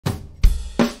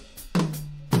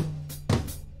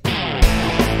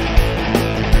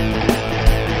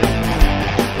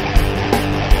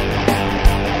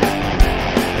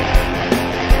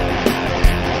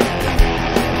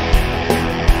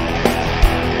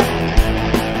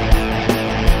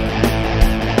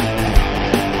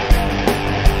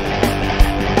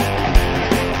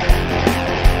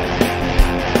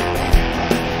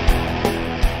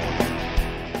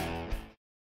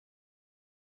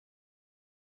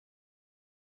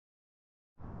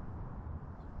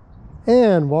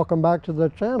And welcome back to the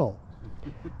channel.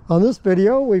 On this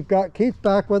video, we've got Keith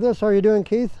back with us. How are you doing,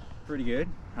 Keith? Pretty good.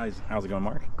 How's it going,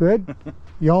 Mark? Good.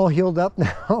 You all healed up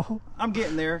now? I'm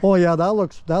getting there. Oh yeah, that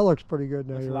looks pretty good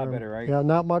now. Looks a lot better, right? Yeah,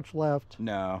 not much left.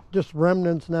 No. Just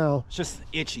remnants now. It's just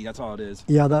itchy, that's all it is.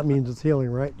 Yeah, that means it's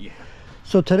healing, right? Yeah.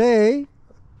 So today,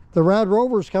 the Rad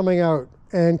Rover's coming out,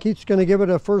 and Keith's going to give it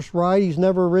a first ride. He's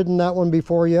never ridden that one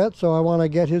before yet, so I want to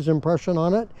get his impression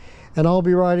on it. And I'll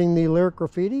be riding the Lyric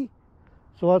Graffiti.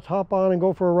 So let's hop on and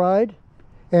go for a ride.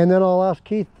 And then I'll ask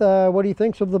Keith what he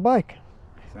thinks of the bike.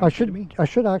 I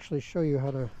should actually show you how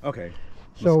to. Okay.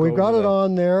 So we've got it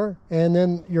on there, and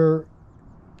then your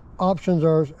options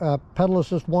are pedal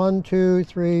assist 1, 2,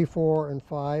 3, 4, and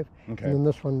 5. Okay. And then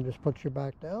this one just puts you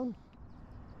back down.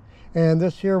 And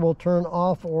this here will turn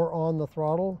off or on the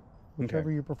throttle,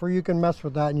 whichever you prefer. You can mess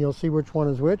with that, and you'll see which one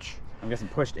is which. I'm guessing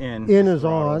pushed in. In is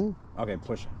on. Okay,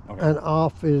 push. Okay. And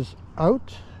off is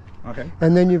out. Okay.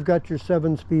 And then you've got your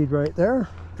 7-speed right there.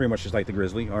 Pretty much just like the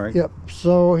Grizzly. All right. Yep.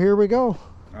 So here we go.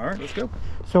 All right, let's go.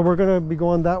 So we're going to be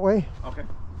going that way. Okay.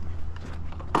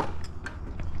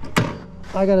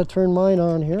 I got to turn mine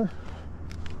on here.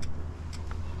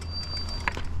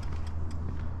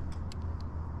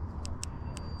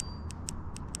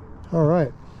 All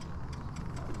right.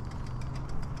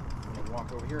 I'm gonna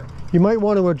walk over here. You might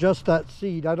want to adjust that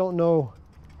seat. I don't know.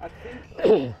 I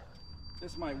think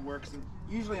this might work. So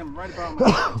usually I'm right about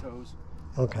my toes.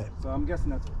 Okay. So I'm guessing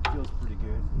that feels pretty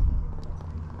good.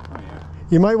 Oh yeah.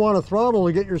 You might want to throttle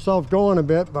to get yourself going a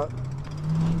bit, but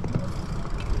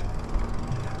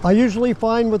I usually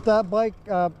find with that bike,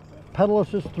 pedal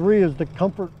assist 3 is the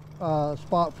comfort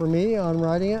spot for me on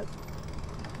riding it.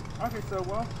 Okay, so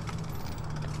well,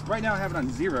 right now I have it on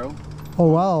 0.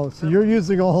 Oh wow, so you're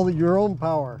using all your own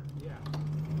power. Yeah.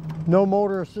 No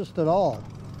motor assist at all.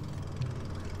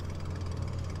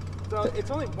 So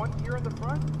it's only 1 gear in the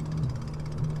front?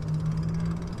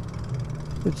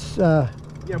 It's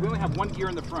yeah, we only have 1 gear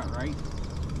in the front, right?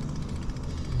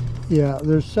 yeah,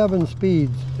 there's 7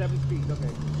 speeds. 7 speeds, okay.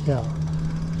 Yeah.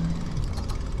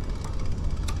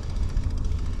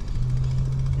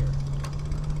 Here.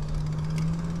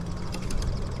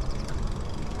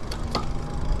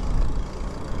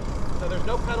 So there's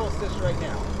no pedal assist right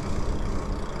now.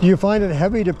 Do you find it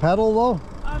heavy to pedal though?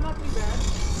 Not too bad.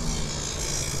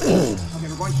 Okay,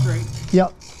 we're going straight.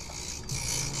 Yep.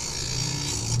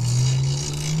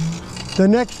 The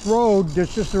next road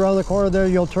that's just around the corner there,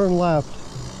 you'll turn left.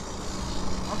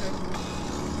 Okay.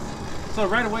 So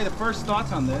right away, the first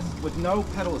thoughts on this, with no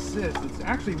pedal assist, it's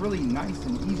actually really nice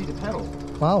and easy to pedal.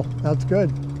 Wow, that's good.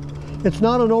 It's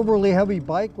not an overly heavy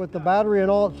bike with the battery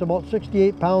and all. It's about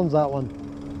 68 pounds, that one.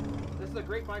 This is a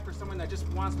great bike for someone that just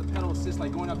wants the pedal assist,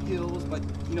 like going up hills, but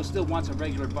still wants a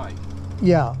regular bike.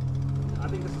 Yeah. I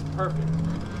think this is perfect.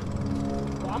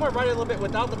 So I'm gonna ride it a little bit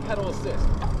without the pedal assist.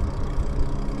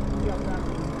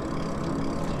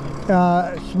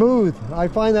 Smooth. I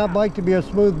find that bike to be a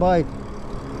smooth bike.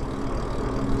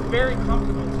 It's very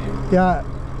comfortable too. Yeah.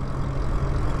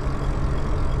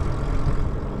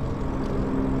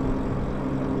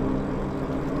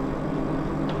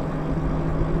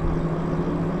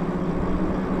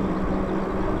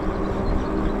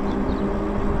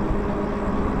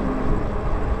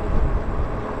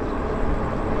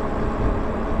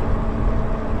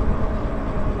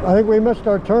 I think we missed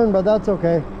our turn, but that's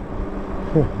okay.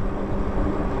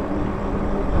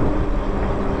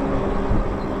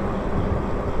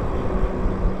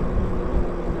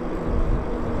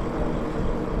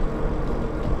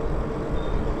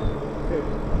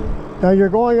 Now you're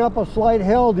going up a slight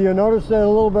hill. Do you notice it a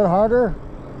little bit harder?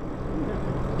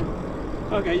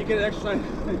 Okay, you get exercise.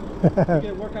 You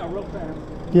get a workout real fast.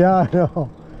 Yeah, I know.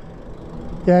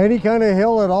 Yeah, any kind of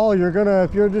hill at all, you're gonna,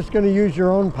 if you're just gonna use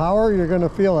your own power, you're gonna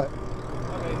feel it.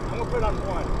 Okay, I'm gonna put it on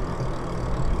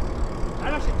 1.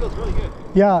 That actually feels really good.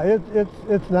 Yeah,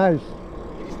 it's nice.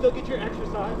 You can still get your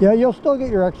exercise. Yeah, you'll still get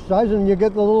your exercise and you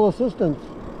get the little assistance.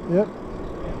 Yep.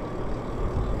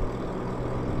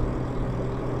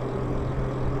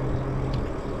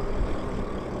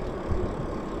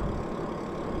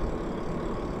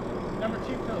 Number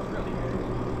 2 feels really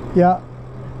good. Yeah.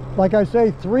 Like I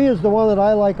say, 3 is the one that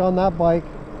I like on that bike.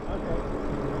 Okay.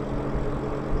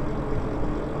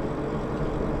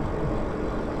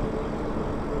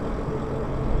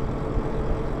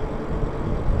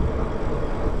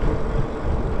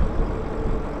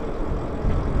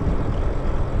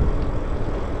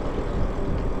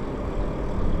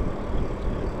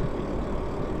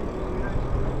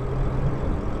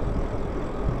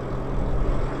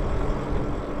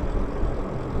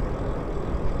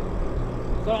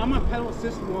 So I'm on pedal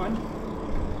assist 1.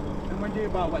 going to do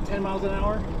about, what, 10 miles an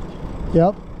hour?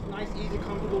 Yep. Nice, easy,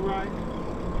 comfortable ride.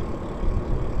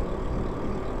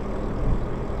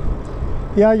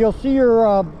 Yeah, you'll see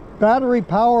your battery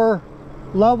power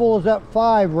level is at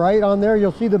 5, right? On there,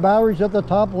 you'll see the batteries at the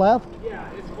top left. Yeah,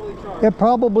 it's fully charged. It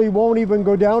probably won't even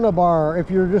go down a bar if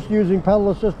you're just using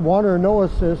pedal assist 1 or no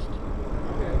assist.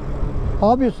 Okay.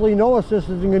 Obviously, no assist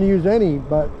isn't going to use any,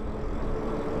 but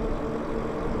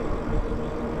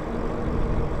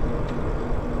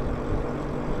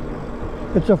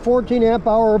it's a 14 amp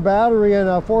hour battery and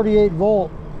a 48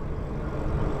 volt.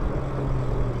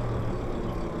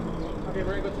 Okay,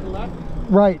 we're going to go to the left?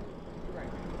 Right. Right.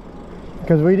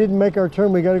 Because we didn't make our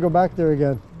turn, we got to go back there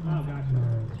again. Oh, gotcha.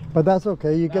 But that's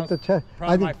okay. You get the test.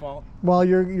 Probably my fault. Well,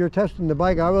 you're testing the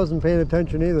bike. I wasn't paying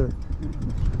attention either.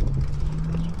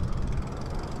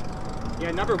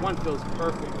 Yeah, number 1 feels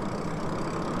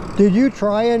perfect. Did you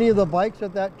try any of the bikes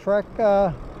at that Trek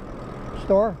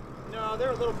store? No, they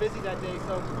were a little busy that day,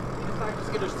 so we decided to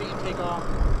just get our seat and take off.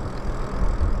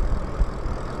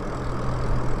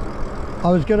 I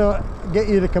was gonna get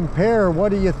you to compare. What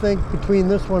do you think between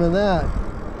this one and that?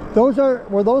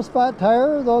 Were those fat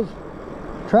tire? Those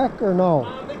Trek or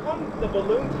no? They call them the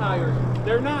balloon tires.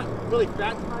 They're not really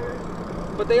fat tires,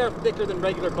 but they are thicker than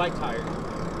regular bike tires.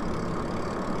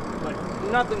 Like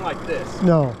nothing like this.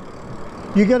 No.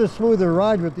 You get a smoother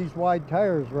ride with these wide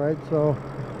tires, right? So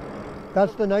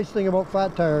that's the nice thing about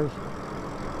fat tires.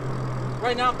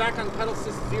 Right now, back on pedal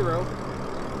assist 0.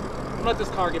 Let this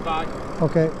car get by.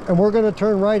 Okay, and we're going to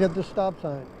turn right at this stop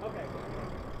sign. Okay.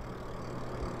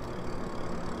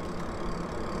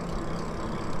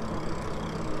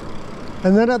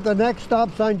 And then at the next stop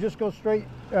sign, just go straight,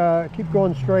 keep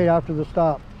going straight after the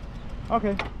stop.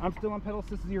 Okay, I'm still on pedal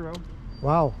assist 0.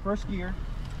 Wow. First gear.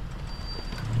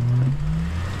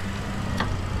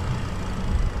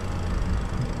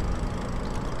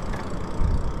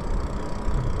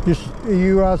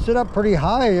 You sit up pretty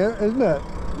high, isn't it?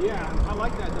 Yeah, I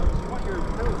like that though. You want your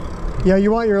pedals. Yeah,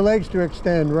 you want your legs to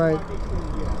extend, right?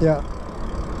 Yeah.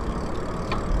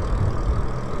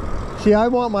 See, I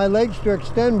want my legs to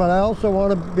extend, but I also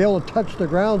want to be able to touch the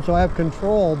ground so I have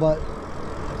control, but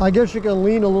I guess you can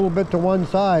lean a little bit to one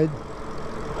side.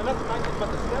 And that's the nice thing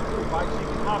about the step through bike, so you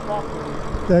can hop off.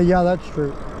 Yeah, that's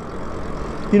true.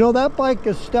 You know, that bike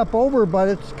is step over, but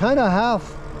it's kind of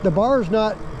half. The bar's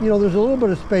not, you know, there's a little bit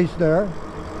of space there.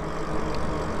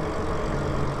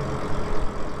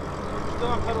 Still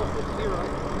on pedal assist 0.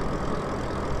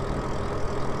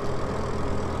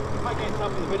 I can't tell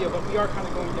from the video, but we are kind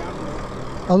of going down here.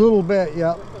 A little bit,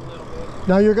 yeah. Just a little bit.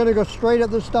 Now you're going to go straight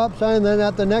at the stop sign, then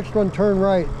at the next one, turn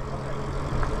right.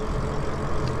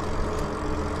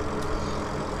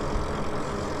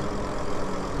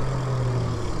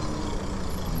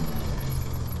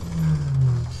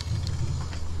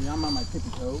 Yeah, I'm on my tippy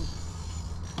toes.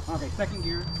 Okay, second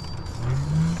gear.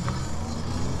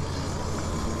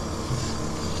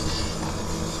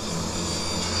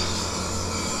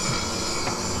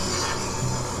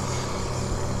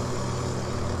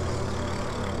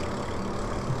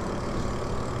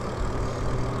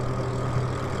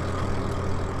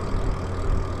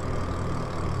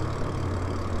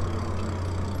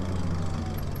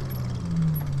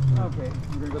 Okay,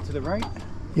 we're gonna go to the right.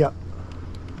 Yeah.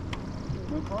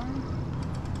 No problem.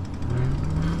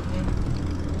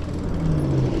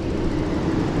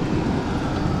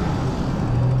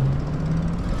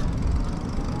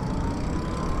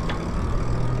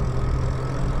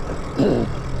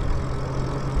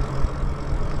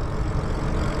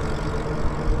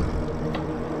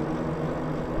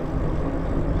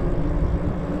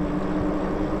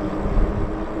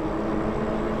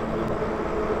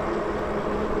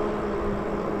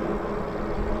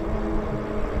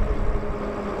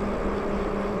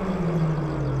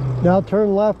 Now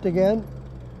turn left again.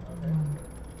 Okay.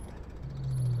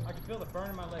 I can feel the burn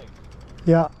in my leg.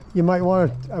 Yeah, you might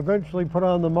want to eventually put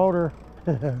on the motor.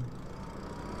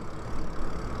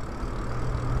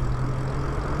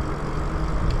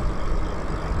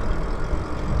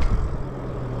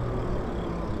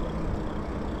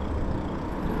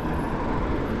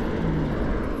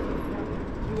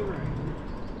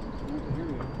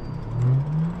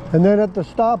 And then at the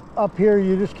stop up here,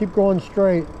 you just keep going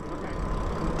straight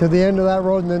to the end of that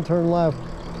road and then turn left.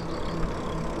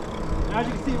 As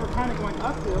you can see, we're kind of going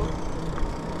uphill.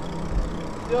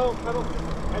 Still pedal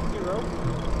at 0.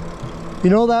 You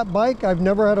know that bike? I've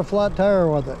never had a flat tire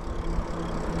with it.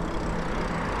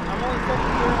 I'm only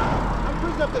second gear. I'm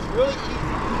cruising up this really easy.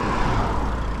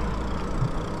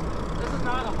 This is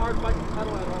not a hard bike to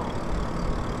pedal at all.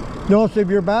 No, so if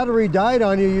your battery died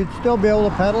on you, you'd still be able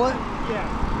to pedal it?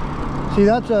 Yeah. See,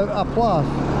 that's a plus.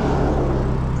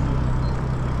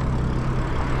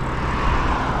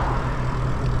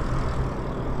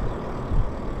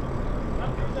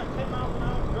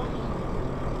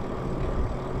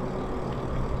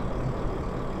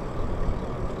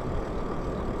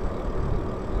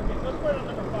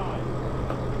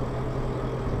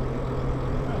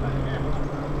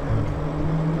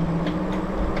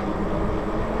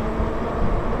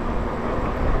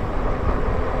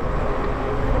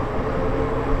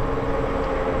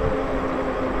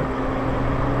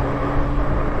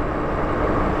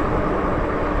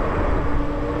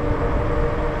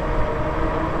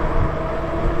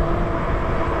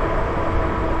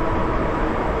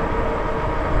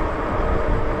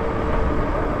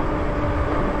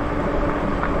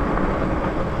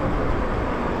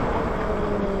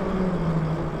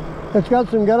 It's got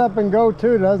some get up and go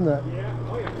too, doesn't it? Yeah.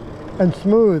 Oh yeah. And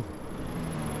smooth.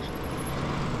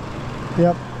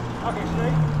 Yep. Okay,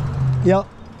 straight. Yep.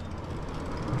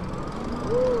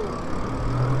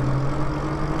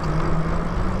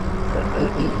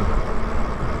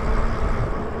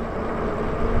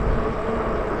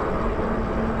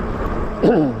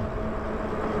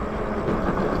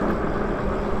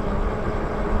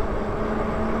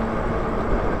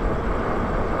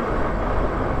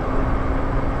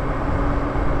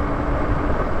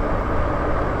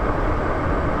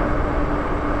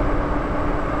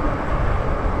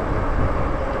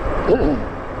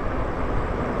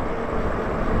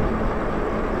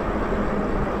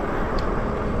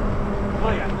 Oh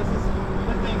yeah, this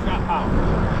thing's got power.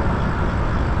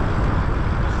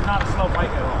 This is not a slow bike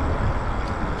at all.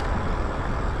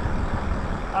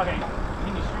 Okay,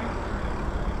 can you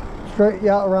straight? Straight,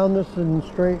 yeah, around this and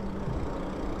straight.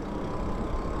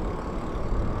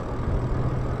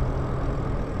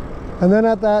 And then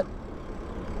at that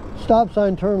stop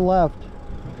sign, turn left.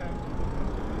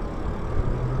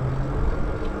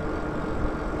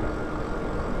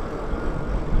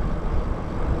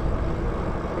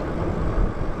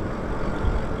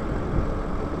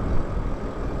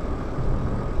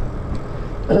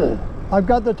 I've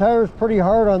got the tires pretty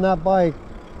hard on that bike,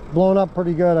 blown up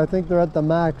pretty good. I think they're at the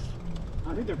max.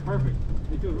 I think they're perfect.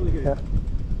 They feel really good. Yeah.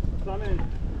 So I'm in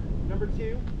number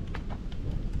 2.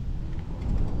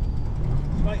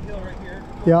 Slight hill right here.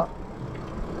 Yeah.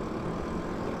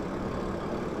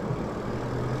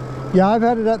 Yeah, I've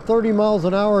had it at 30 miles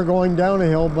an hour going down a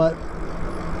hill, but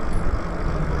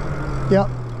yeah.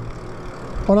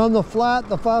 But on the flat,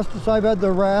 the fastest I've had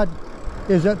the Rad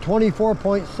is at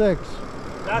 24.6.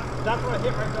 That's what I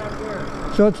hit right back there.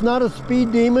 So it's not a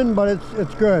speed demon, but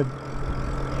it's good.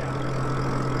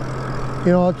 Yeah.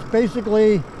 You know, it's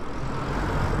basically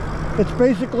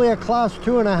a class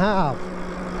 2.5.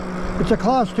 It's a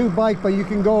class 2 bike, but you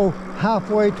can go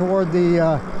halfway toward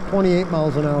the 28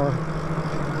 miles an hour,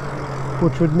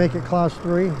 which would make it class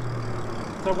 3.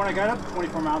 So when I got up to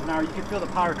 24 miles an hour, you could feel the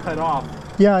power cut off.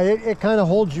 Yeah, it kind of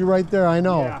holds you right there, I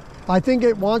know. Yeah. I think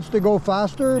it wants to go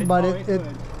faster, but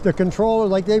the controller,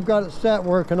 like they've got it set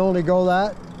where it can only go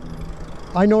that.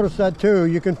 I noticed that too.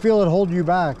 You can feel it hold you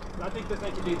back. I think this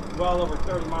thing could be well over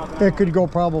 30 miles an hour. It could go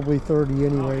probably 30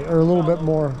 anyway, or a little bit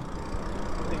more.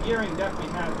 The gearing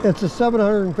definitely has it. It's a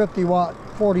 750 watt,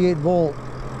 48 volt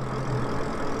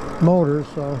motor,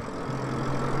 so.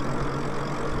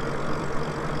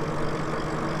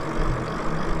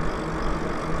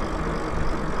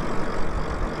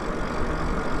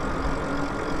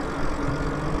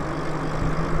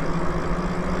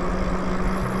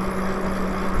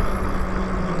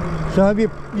 So have you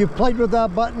played with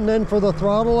that button then for the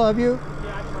throttle, have you?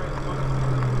 Yeah, I tried it.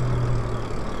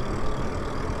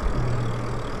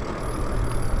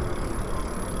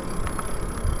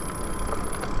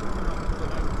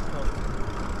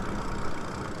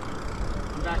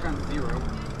 I'm back on 0.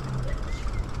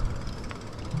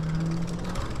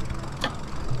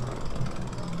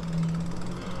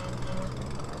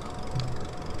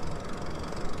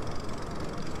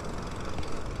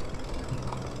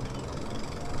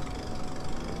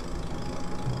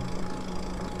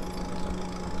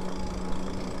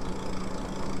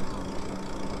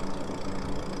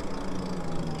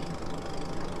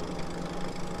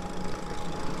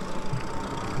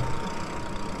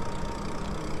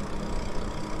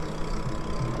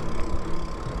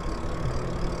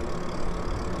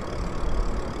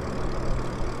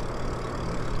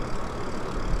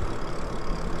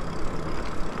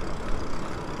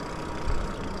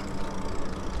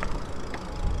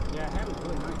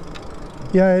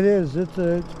 Yeah, it is. It's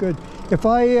good. If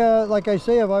I, like I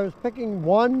say, if I was picking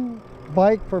one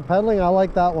bike for pedaling, I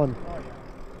like that one. Oh, yeah.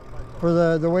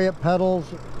 For the way it pedals.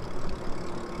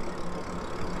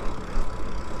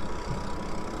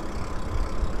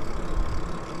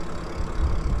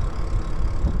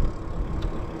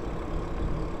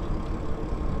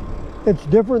 It's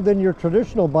different than your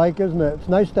traditional bike, isn't it? It's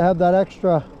nice to have that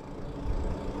extra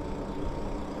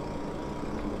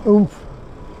oomph.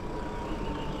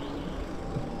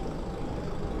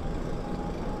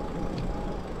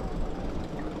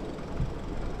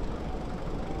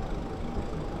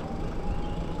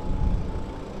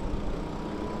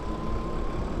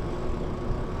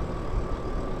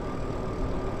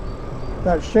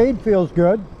 That shade feels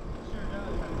good. Sure does.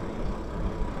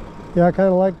 Yeah, I kind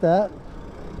of like that.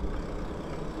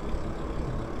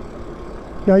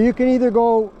 Now you can either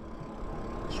go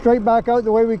straight back out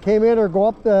the way we came in or go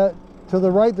up to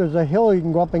the right. There's a hill you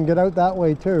can go up and get out that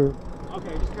way too.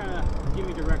 Okay, just kind of give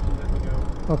me directions as we go.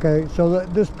 Okay, so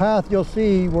this path you'll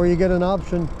see where you get an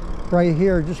option right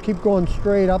here. Just keep going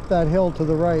straight up that hill to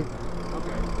the right.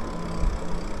 Okay.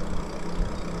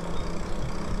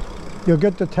 You'll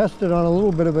get to test it on a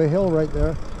little bit of a hill right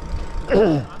there. I'm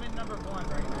in number 1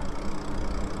 right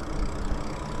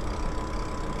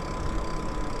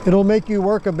now. It'll make you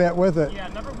work a bit with it. Yeah,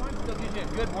 number 1 still gives you a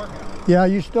good workout. Yeah,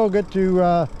 you still get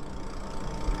to,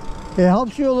 it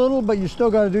helps you a little, but you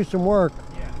still got to do some work.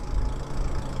 Yeah.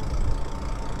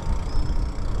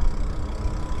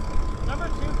 Number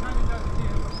 2 kind of does it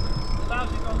too.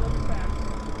 Allows you to go a little bit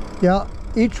faster. Yeah,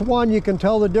 each one you can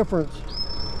tell the difference.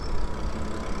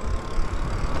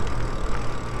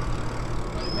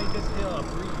 But it made this hill a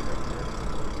breeze right there.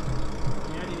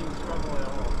 Yeah, I didn't even struggle at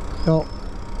all. No.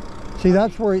 See,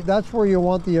 that's where you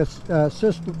want the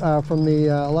assist from the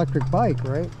electric bike,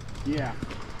 right? Yeah.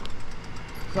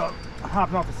 So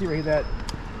hopping off the seat right here,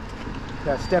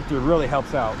 that step through really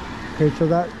helps out. Okay, so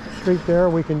that street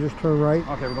there, we can just turn right.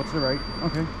 Okay, we'll go to the right.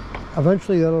 Okay.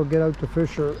 Eventually that'll get out to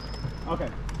Fisher. Okay.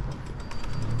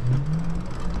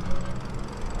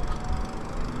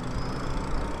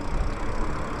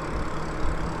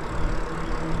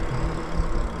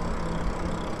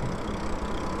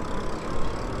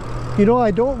 You know,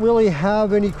 I don't really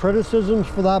have any criticisms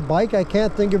for that bike. I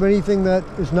can't think of anything that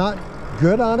is not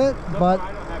good on it, but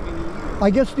I don't have any either. I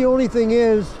guess the only thing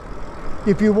is,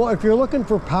 if you're looking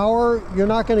for power, you're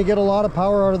not going to get a lot of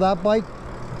power out of that bike.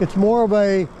 It's more of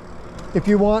a, if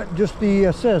you want just the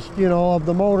assist, you know, of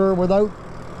the motor without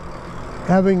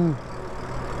having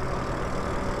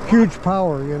huge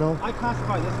power, you know. I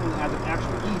classify this one as an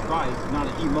actual e-bike, not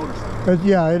an e-motorcycle.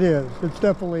 Yeah, it is. It's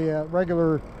definitely a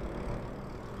regular.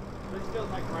 But it still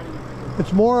like riding a regular.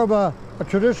 It's more of a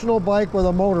traditional bike with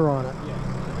a motor on it. Yeah.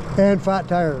 And fat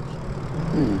tires.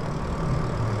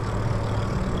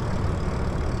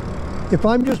 If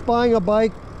I'm just buying a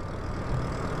bike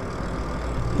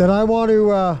that I want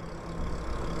to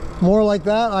more like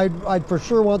that, I'd for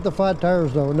sure want the fat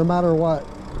tires though, no matter what.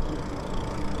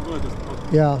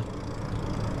 Yeah.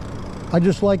 I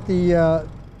just like the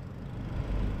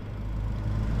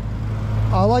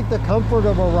I like the comfort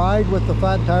of a ride with the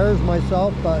fat tires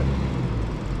myself, but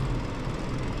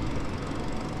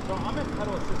So I'm in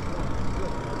pedal assist 1.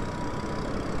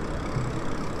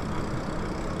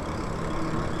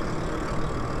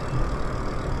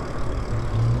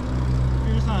 If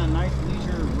you're just on a nice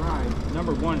leisure ride,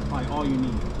 number 1 is probably all you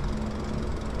need.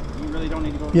 You really don't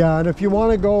need to go. yeah, and if you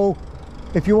want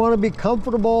to be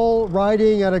comfortable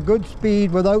riding at a good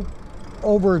speed without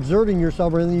overexerting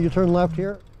yourself or anything, you turn left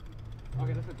here.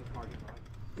 Okay, let's hit the target ride.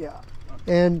 Yeah.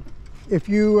 And if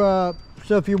you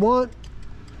so if you want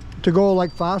to go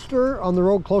like faster on the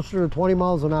road, closer to 20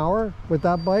 miles an hour with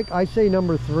that bike, I say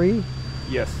number 3.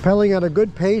 Yes. Pedaling at a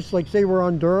good pace, like say we're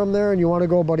on Durham there and you want to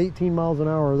go about 18 miles an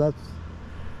hour,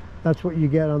 that's what you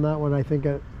get on that one, I think,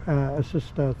 at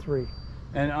assist 3.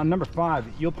 And on number 5,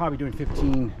 you'll probably be doing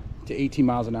 15 to 18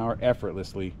 miles an hour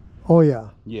effortlessly. Oh yeah.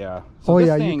 Yeah. So this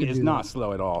thing is not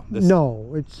slow at all.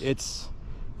 No, it's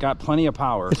got plenty of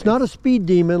power. It's not a speed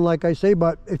demon, like I say,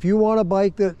 but if you want a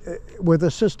bike that with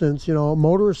assistance, you know,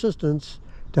 motor assistance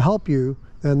to help you,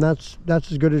 then that's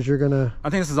as good as you're gonna. I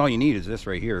think this is all you need, is this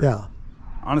right here. Yeah.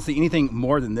 Honestly, anything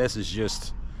more than this is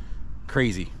just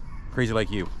crazy like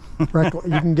you. You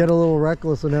can get a little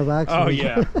reckless and have accidents. Oh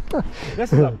yeah.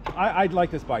 This is I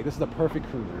like this bike. This is a perfect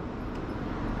cruiser.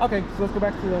 Okay, so let's go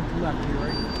back to the left here,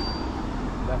 right?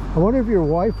 Left. I wonder if your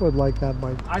wife would like that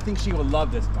bike. I think she would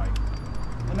love this bike.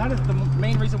 And that is the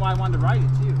main reason why I wanted to ride it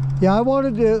too. Yeah, I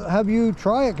wanted to have you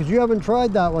try it because you haven't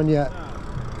tried that one yet. No.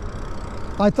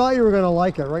 I thought you were going to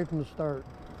like it right from the start.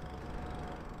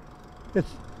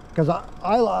 It's because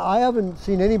I haven't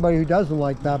seen anybody who doesn't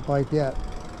like that bike yet.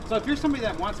 So if you're somebody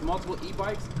that wants multiple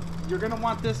e-bikes, you're going to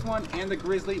want this one and the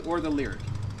Grizzly or the Lyric.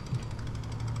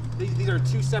 These are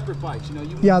 2 separate bikes, you know.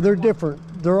 Yeah, they're different.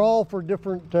 They're all for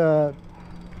different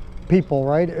people,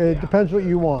 right? It depends what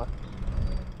you want.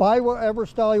 Buy whatever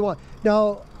style you want.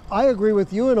 Now, I agree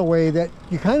with you in a way that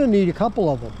you kind of need a couple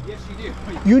of them. Yes, you do.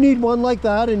 You need one like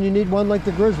that and you need one like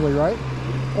the Grizzly, right?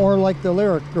 Or like the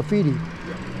Lyric Graffiti.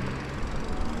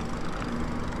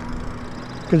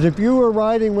 Because if you were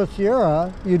riding with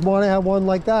Sierra, you'd want to have one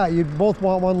like that. You'd both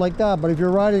want one like that. But if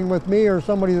you're riding with me or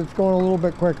somebody that's going a little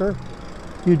bit quicker,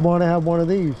 you'd want to have one of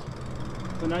these.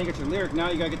 So now you got your Lyric,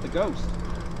 now you got to get the Ghost.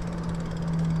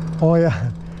 Oh yeah.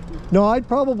 No, I'd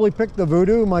probably pick the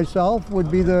Voodoo myself,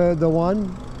 would be the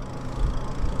one.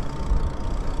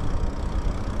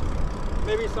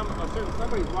 Maybe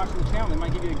somebody's watching the channel, they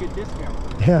might give you a good discount.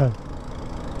 Yeah.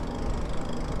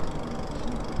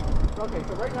 Okay,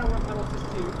 so right now we're on pedal assist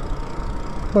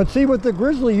 2. But see, with the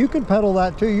Grizzly, you can pedal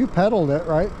that too. You pedaled it,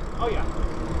 right? Oh yeah.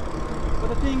 But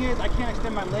the thing is, I can't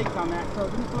extend my legs on that, so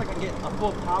it doesn't feel like I get a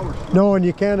full power stroke. No, and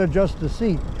you can't adjust the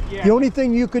seat. Yeah. The only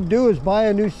thing you could do is buy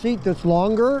a new seat that's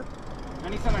longer.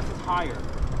 And he said that's higher.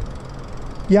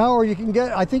 Yeah, or you can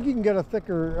get, I think you can get a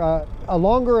thicker, a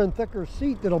longer and thicker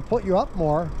seat that'll put you up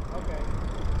more. Okay.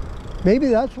 Maybe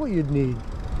that's what you'd need.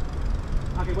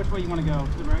 Okay, which way you want to go?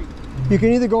 To the right? You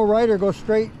can either go right or go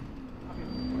straight. Okay.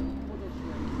 We'll go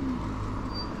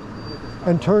straight.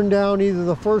 And turn down either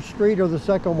the first street or the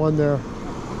second one there. All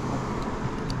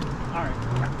right.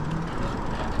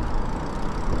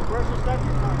 Where's the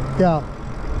second? Yeah.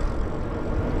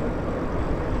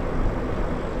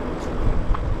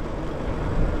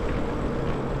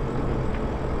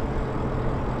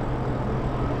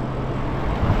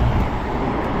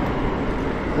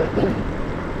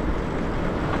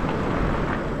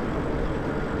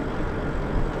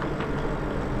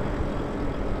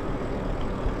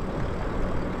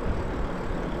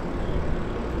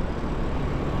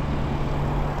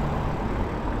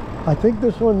 I think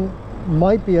this one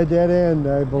might be a dead end,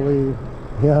 I believe.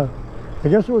 Yeah. I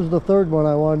guess it was the third one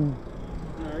I won.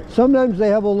 Right. Sometimes they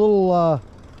have a little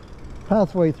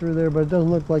pathway through there, but it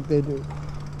doesn't look like they do.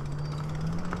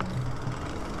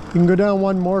 You can go down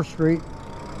one more street.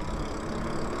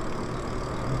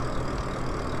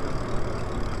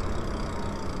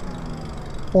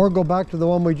 Or go back to the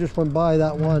one we just went by,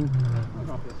 that one. I'll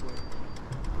go this way.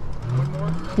 One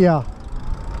more? Yeah.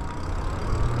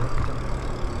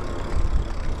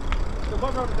 So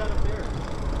what road is that up there?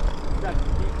 Is that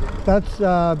deep there? That's,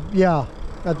 yeah,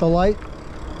 at the light.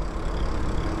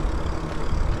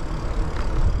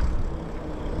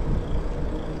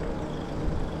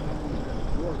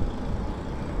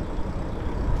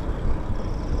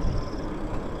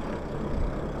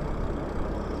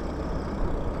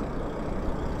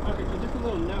 Okay, so just a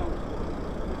little note.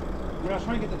 When I was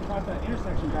trying to get across that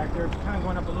intersection back there, it's kind of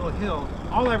going up a little hill.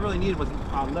 All I really needed was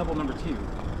level number 2.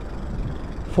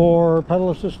 For pedal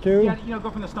assist 2? Yeah, you know, go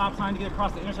from the stop sign to get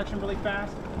across the intersection really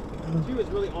fast. 2 is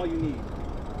really all you need.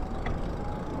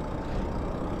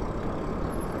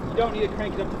 You don't need to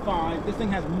crank it up to 5. This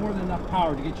thing has more than enough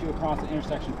power to get you across the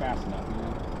intersection fast enough, you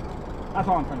know? That's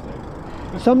all I'm trying to say.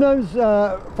 Sometimes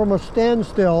from a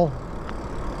standstill,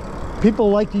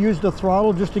 people like to use the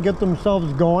throttle just to get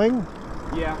themselves going.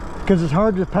 Yeah. Because it's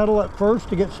hard to pedal at first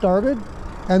to get started.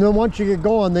 And then once you get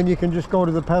going, then you can just go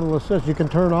to the pedal assist. You can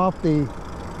turn off the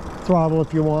throttle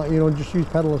if you want, you know, just use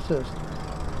pedal assist.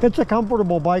 It's a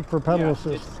comfortable bike for pedal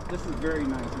assist. This is very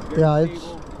nice. It's very it's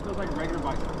stable. It feels like a regular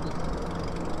bicycle.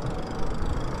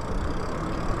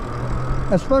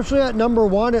 Especially at number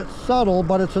 1, it's subtle,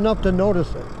 but it's enough to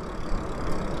notice it.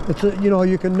 It's a, you know,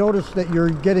 you can notice that you're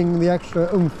getting the extra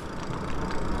oomph.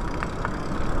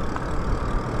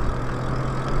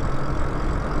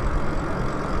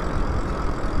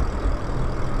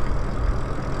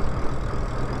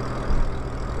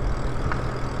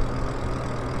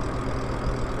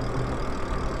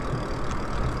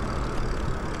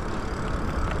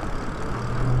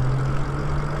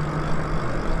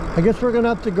 I guess we're gonna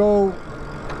have to go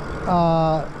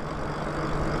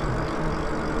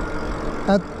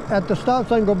at the stop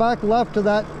sign, go back left to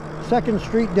that second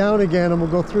street down again, and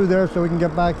we'll go through there so we can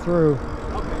get back through.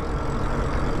 Okay.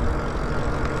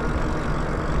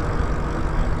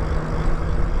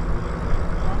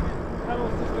 Pedal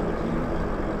assist number 2.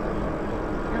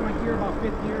 Got my gear about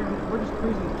 5th gear, and we're just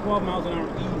cruising 12 miles an hour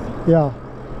easy. Yeah.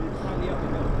 It's slightly up the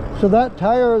hill. So that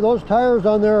tire, those tires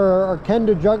on there are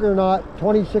Kenda Juggernaut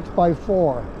 26 by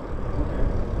 4.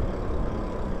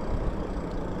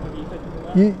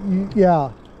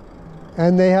 Yeah,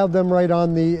 and they have them right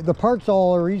on the parts.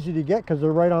 All are easy to get because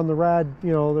they're right on the Rad,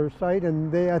 you know, their site,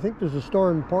 and I think there's a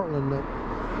store in Portland that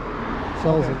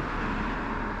sells it.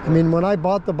 I mean, when I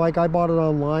bought the bike, I bought it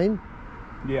online.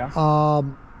 Yeah.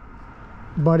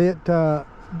 But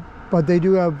they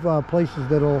do have places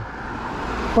that'll,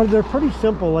 but they're pretty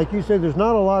simple. Like you said, there's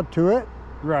not a lot to it.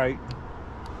 Right.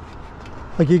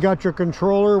 Like you got your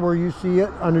controller where you see it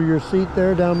under your seat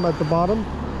there down at the bottom.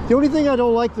 The only thing I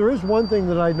don't like, there is one thing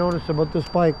that I noticed about this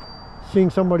bike, seeing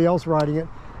somebody else riding it.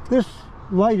 This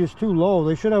light is too low.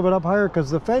 They should have it up higher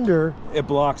because the fender, it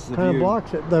blocks the kind of view.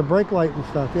 blocks it, the brake light and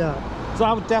stuff, yeah. So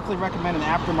I would definitely recommend an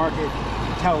aftermarket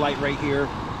tail light right here.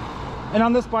 And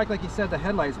on this bike, like you said, the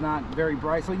headlight's not very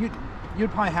bright, so you'd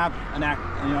probably have an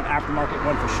aftermarket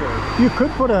one for sure. You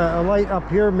could put a light up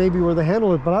here, maybe where the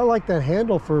handle is, but I like that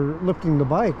handle for lifting the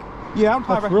bike. Yeah, I'd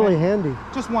probably That's really handy.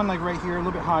 just one like right here, a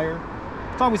little bit higher.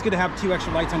 It's always good to have 2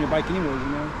 extra lights on your bike anyway, you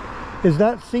know. Is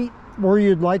that seat where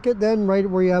you'd like it then, right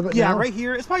where you have it Yeah, now? right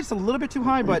here. It's probably just a little bit too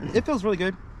high, but it feels really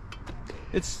good.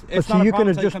 It's But see, not a you can problem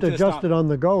until just come to a adjust stop. it on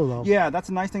the go though. Yeah, that's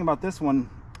a nice thing about this one.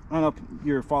 I don't know if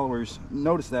your followers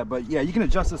notice that, but yeah, you can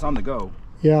adjust this on the go.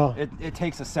 Yeah. It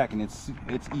takes a second. It's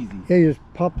easy. Yeah, you just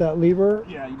pop that lever.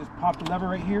 Yeah, you just pop the lever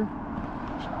right here.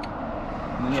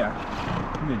 And then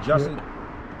yeah, you can adjust it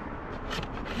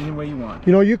any way you want.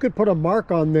 You know, you could put a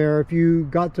mark on there if you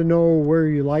got to know where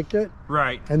you liked it.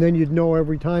 Right. And then you'd know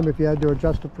every time if you had to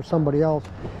adjust it for somebody else.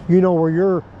 You know where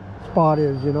your spot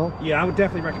is, you know? Yeah, I would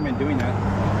definitely recommend doing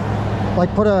that.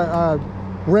 Like put a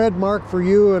red mark for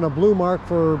you and a blue mark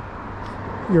for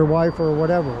your wife or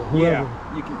whatever, whoever.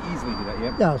 Yeah, you can easily do that,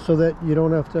 yeah. Yeah, so that you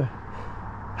don't have to...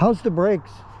 How's the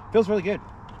brakes? Feels really good.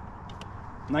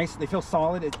 Nice, they feel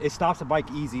solid. It stops the bike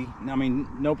easy. I mean,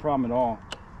 no problem at all.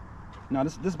 No,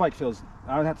 this bike feels,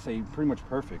 I would have to say, pretty much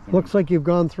perfect. I Looks like you've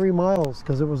gone 3 miles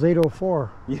because it was 8:04.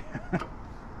 mean, yeah.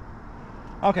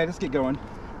 Okay, let's get going.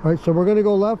 All right, so we're going to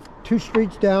go left 2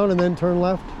 streets down and then turn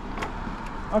left.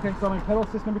 Okay, so I'm in pedal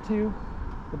assist number 2.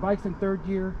 The bike's in 3rd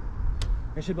gear.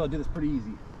 I should be able to do this pretty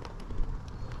easy.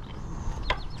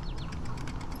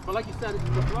 But like you said,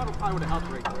 the throttle probably would have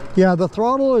helped right there. Yeah, the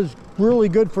throttle is really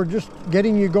good for just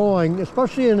getting you going,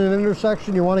 especially in an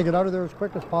intersection. You want to get out of there as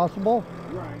quick as possible.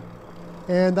 Right.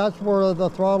 And that's where the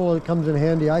throttle comes in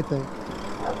handy, I think.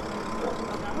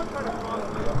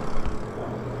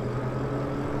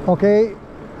 Okay.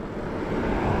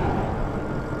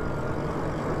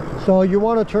 So you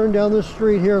want to turn down this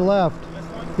street here left. This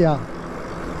one? Yeah.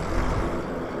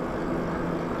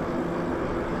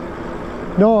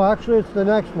 No, actually it's the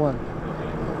next one.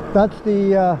 Okay. That's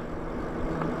the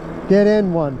dead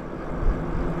end one.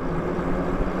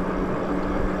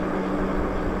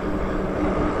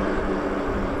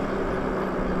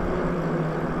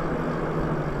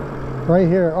 Right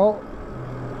here. Oh,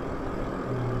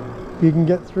 you can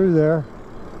get through there.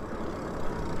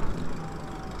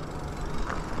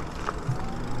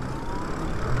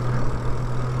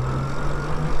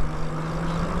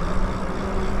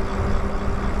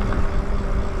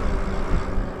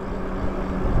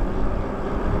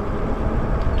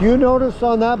 Do you notice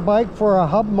on that bike for a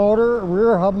hub motor,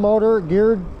 rear hub motor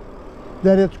geared,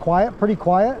 that it's quiet, pretty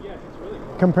quiet? Yes, it's really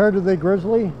good. Compared to the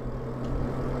Grizzly?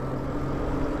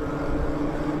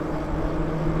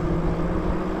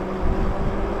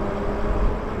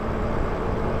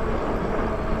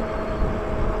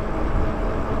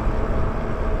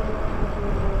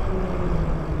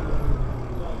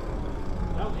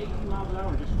 That was 18 miles an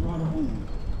hour, just run home.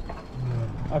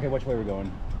 Okay, which way are we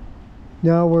going?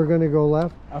 Now we're going to go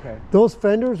left. Okay. Those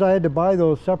fenders, I had to buy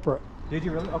those separate. Did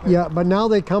you really? Okay. Yeah, but now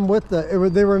they come with they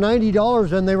were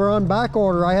 $90 and they were on back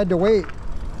order. I had to wait.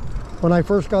 When I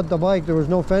first got the bike, there was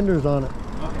no fenders on it.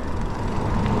 Okay.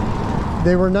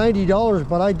 They were $90,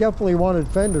 but I definitely wanted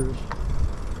fenders.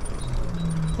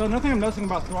 So another thing I'm noticing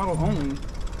about throttle only,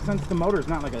 since the motor is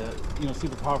not like a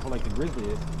super powerful like the Grizzly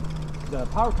is, the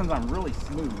power comes on really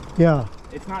smooth. Yeah.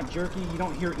 It's not jerky. You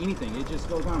don't hear anything. It just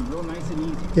goes on real nice and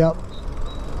easy. Yep.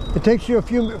 It takes you a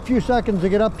few seconds to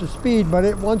get up to speed,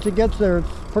 but once it gets there, it's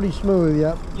pretty smooth.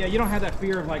 Yep. Yeah, you don't have that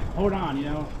fear of like, hold on, you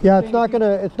know. Yeah, it's not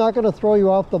gonna throw you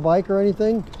off the bike or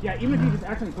anything. Yeah, even if you just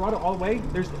actually throttle all the way,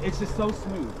 it's just so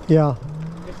smooth. Yeah.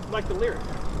 It's like the lyric.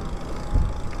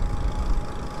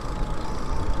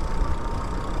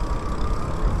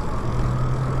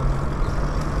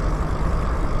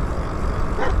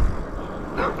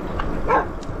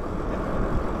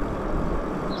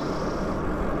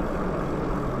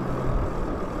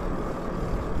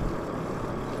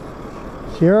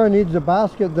 Sierra needs a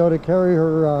basket though to carry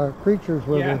her creatures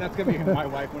with her. Yeah, that's gonna be my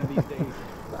wife one of these days.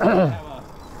 I'm gonna have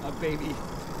a baby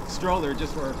stroller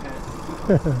just for her pet.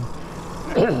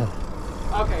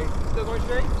 Okay, still going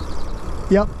straight?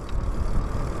 Yep.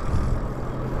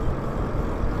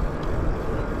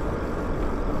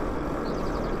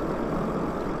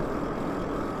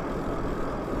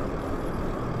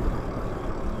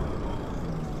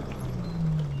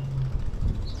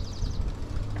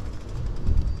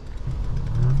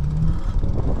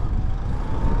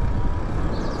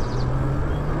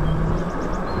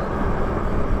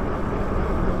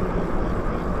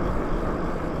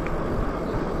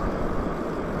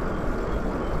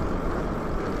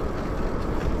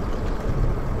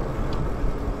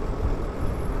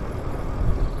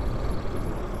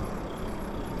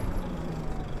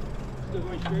 Still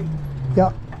going straight?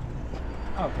 Yep.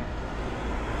 Okay.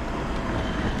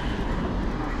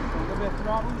 A little bit of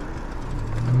throttle?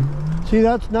 See,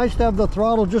 that's nice to have the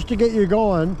throttle just to get you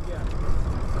going. Yeah.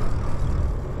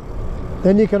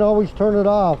 Then you can always turn it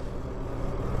off.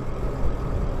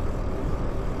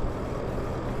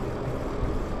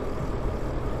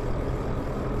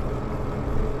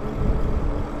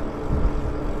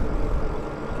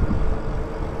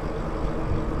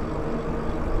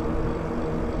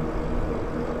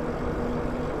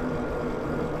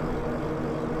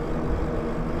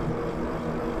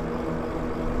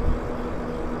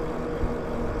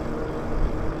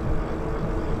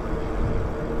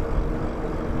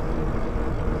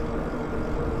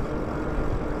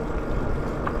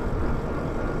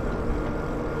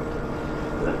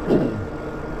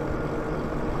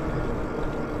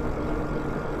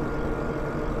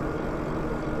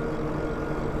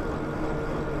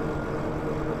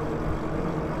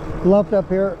 Left up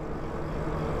here.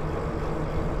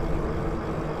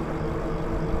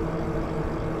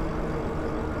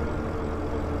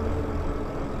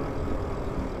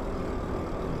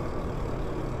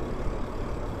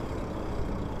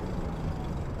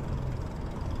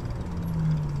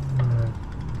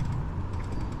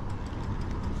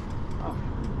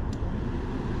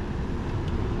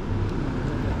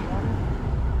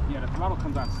 Throttle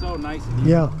comes on so nice and easy.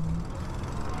 Yeah.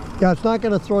 Yeah, it's not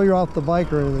going to throw you off the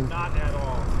bike or anything. Not at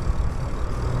all.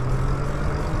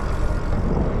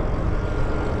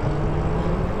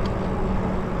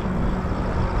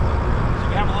 Should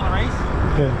we have a little race?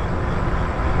 Okay.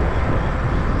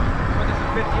 Well, this is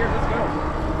fifth gear. Let's go.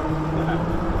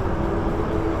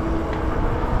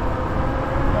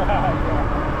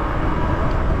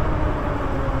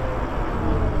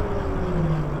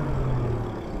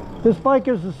 This bike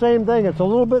is the same thing. It's a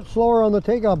little bit slower on the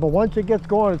takeoff, but once it gets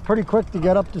going, it's pretty quick to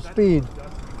get up to speed.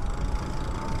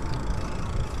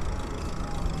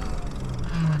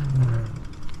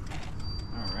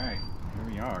 All right,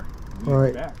 here we are. All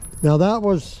right. Back. Now that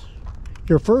was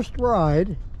your first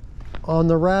ride on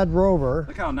the Rad Rover.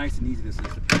 Look how nice and easy this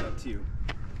is to pick up too.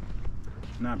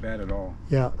 Not bad at all.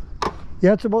 Yeah.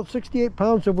 Yeah, it's about 68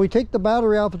 pounds. If we take the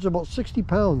battery off, it's about 60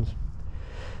 pounds.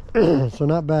 So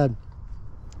not bad.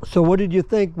 So what did you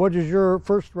think? What is your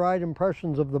first ride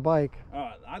impressions of the bike?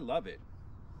 I love it.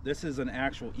 This is an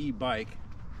actual e-bike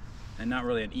and not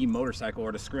really an e-motorcycle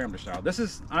or the scrambler style.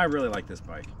 I really like this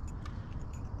bike.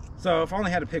 So if I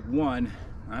only had to pick one,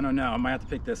 I don't know, I might have to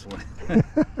pick this one.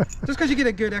 Just because you get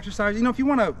a good exercise. You know, if you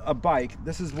want a bike,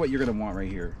 this is what you're going to want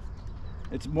right here.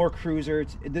 It's more cruiser.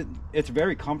 It's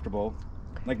very comfortable.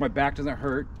 Like, my back doesn't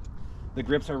hurt. The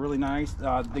grips are really nice.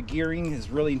 The gearing is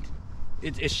really...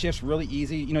 It shifts really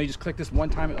easy. You know, you just click this one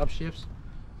time, it upshifts.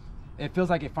 It feels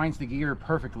like it finds the gear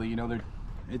perfectly. You know,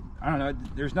 I don't know,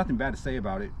 there's nothing bad to say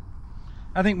about it.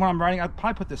 I think when I'm riding, I'd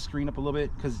probably put the screen up a little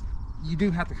bit, because you do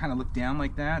have to kind of look down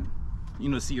like that, you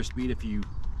know, to see your speed if you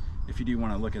do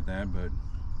want to look at that. But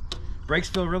brakes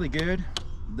feel really good.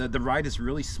 The ride is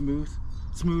really smooth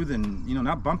and, you know,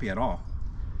 not bumpy at all.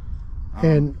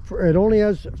 And it only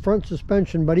has front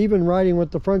suspension, but even riding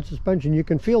with the front suspension, you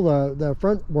can feel the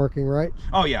front working, right?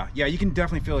 Oh yeah, yeah, you can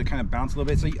definitely feel it kind of bounce a little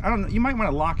bit. So I don't know, you might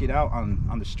want to lock it out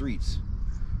on the streets.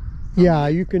 Yeah,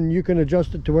 you can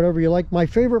adjust it to whatever you like. My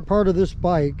favorite part of this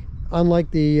bike, unlike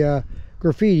the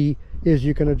Graffiti, is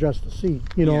you can adjust the seat.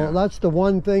 You know, Yeah. That's the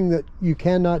one thing that you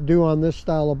cannot do on this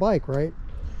style of bike, right?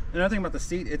 Another thing about the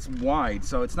seat, it's wide,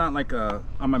 so it's not like on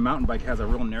my mountain bike has a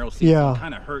real narrow seat. Yeah. So it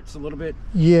kind of hurts a little bit.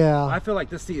 Yeah. I feel like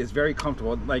this seat is very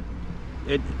comfortable. Like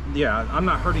yeah, I'm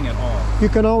not hurting at all. You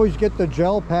can always get the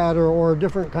gel pad or a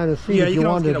different kind of seat. Yeah, if you can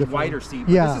always wanted get a different. wider seat.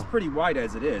 But Yeah. this is pretty wide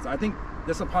as it is. I think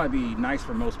this will probably be nice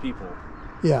for most people.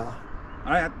 Yeah.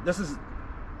 This is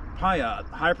probably a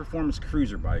high performance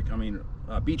cruiser bike. I mean,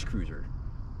 a beach cruiser.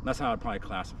 That's how I'd probably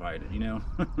classify it, you know?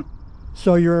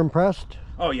 So you're impressed?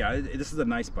 Oh yeah, this is a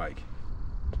nice bike.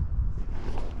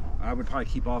 I would probably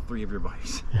keep all three of your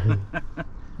bikes.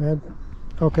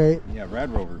 Okay. Yeah,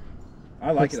 Rad Rover.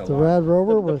 I like it a lot. The Rad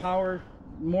Rover the was power,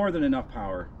 more than enough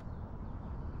power.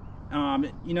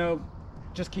 You know,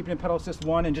 just keeping it pedal assist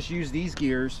 1 and just use these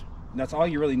gears. That's all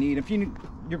you really need. If you're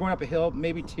going up a hill,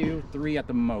 maybe 2, 3 at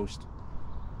the most.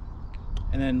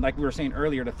 And then, like we were saying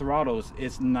earlier, the throttles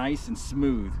is nice and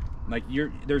smooth. Like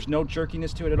there's no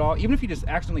jerkiness to it at all. Even if you just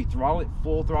accidentally throttle it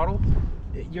full throttle,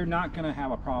 you're not gonna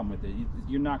have a problem with it.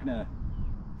 You're not gonna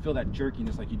feel that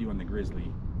jerkiness like you do on the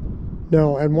Grizzly.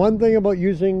 No, and one thing about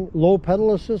using low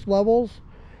pedal assist levels,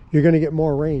 you're going to get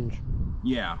more range.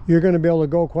 Yeah. You're going to be able to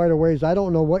go quite a ways. I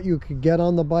don't know what you could get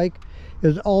on the bike.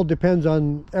 It all depends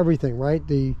on everything, right?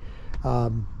 The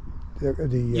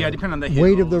depending on the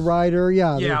weight of the hills. rider,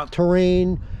 the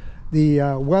terrain, the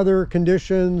weather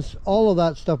conditions, all of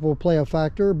that stuff will play a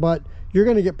factor, but you're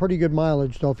going to get pretty good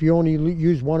mileage though if you only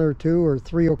use 1 or 2 or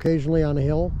 3 occasionally on a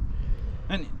hill.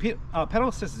 And pedal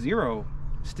assist 0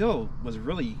 still was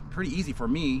really pretty easy for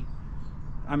me.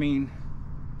 I mean,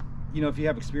 you know, if you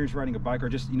have experience riding a bike or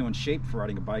just, you know, in shape for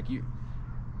riding a bike, you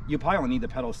probably only need the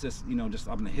pedal assist, you know, just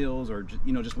up in the hills or just,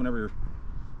 you know, just whenever,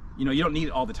 you know, you don't need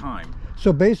it all the time.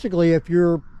 So basically, if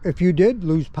you did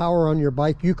lose power on your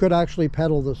bike, you could actually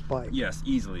pedal this bike. Yes,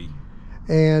 easily.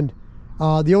 And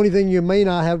the only thing you may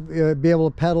not have be able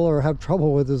to pedal or have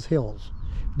trouble with is hills.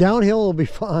 Downhill will be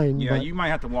fine. Yeah, but, you might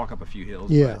have to walk up a few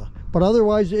hills. Yeah, but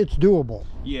otherwise it's doable.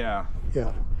 Yeah.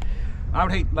 Yeah. I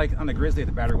would hate, like on the Grizzly, if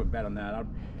the battery went bad on that. I'd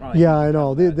probably. Yeah, I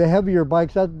know. The heavier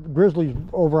bikes, that Grizzly's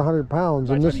over 100 pounds,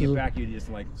 By and the this time you is get back, you just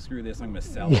like, screw this, I'm gonna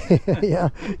sell it. yeah.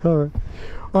 All right.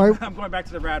 All right. I'm going back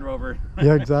to the Rad Rover.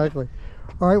 Yeah, exactly.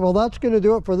 All right, well, that's going to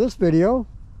do it for this video.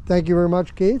 Thank you very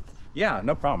much, Keith. Yeah,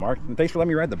 no problem, Mark. And thanks for letting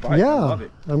me ride the bike. Yeah, I love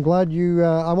it. I'm glad you,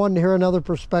 I wanted to hear another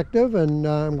perspective, and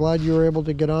I'm glad you were able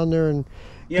to get on there and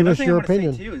give us your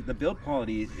opinion. Say too, the build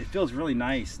quality, it feels really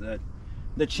nice.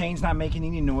 The chain's not making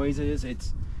any noises.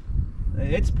 It's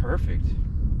perfect.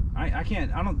 I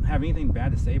don't have anything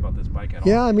bad to say about this bike at all.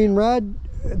 Yeah, I mean, Rad,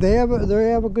 they have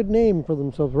a good name for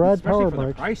themselves. Rad Especially Power for Bikes.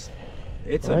 the price.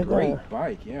 It's right a great there.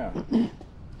 bike, yeah.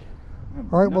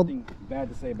 All right, nothing bad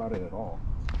to say about it at all.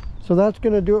 So that's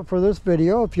going to do it for this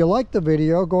video. If you like the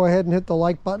video, go ahead and hit the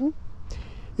like button.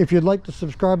 If you'd like to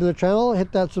subscribe to the channel,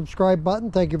 hit that subscribe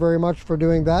button. Thank you very much for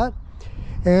doing that.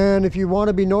 And if you want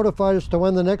to be notified as to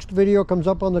when the next video comes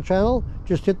up on the channel,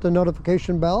 just hit the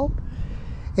notification bell.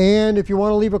 And if you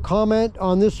want to leave a comment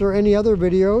on this or any other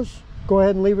videos, go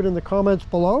ahead and leave it in the comments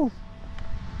below.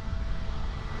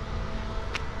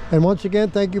 And once again,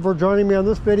 thank you for joining me on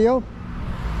this video.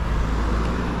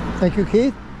 Thank you,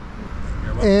 Keith.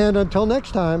 And until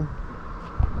next time,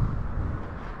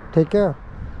 take care.